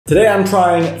Today I'm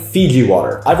trying Fiji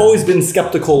water. I've always been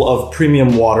skeptical of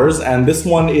premium waters, and this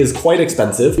one is quite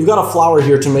expensive. You've got a flower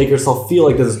here to make yourself feel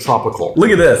like this is tropical.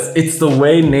 Look at this. It's the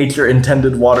way nature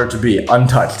intended water to be,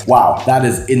 untouched. Wow, that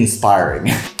is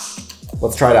inspiring.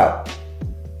 Let's try it out.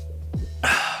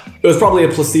 It was probably a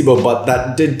placebo, but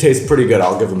that did taste pretty good,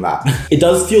 I'll give them that. It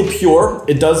does feel pure.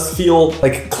 It does feel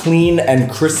like clean and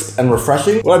crisp and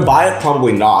refreshing. Would I buy it?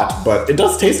 Probably not, but it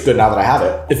does taste good now that I have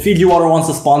it. If Fiji Water wants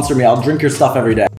to sponsor me, I'll drink your stuff every day.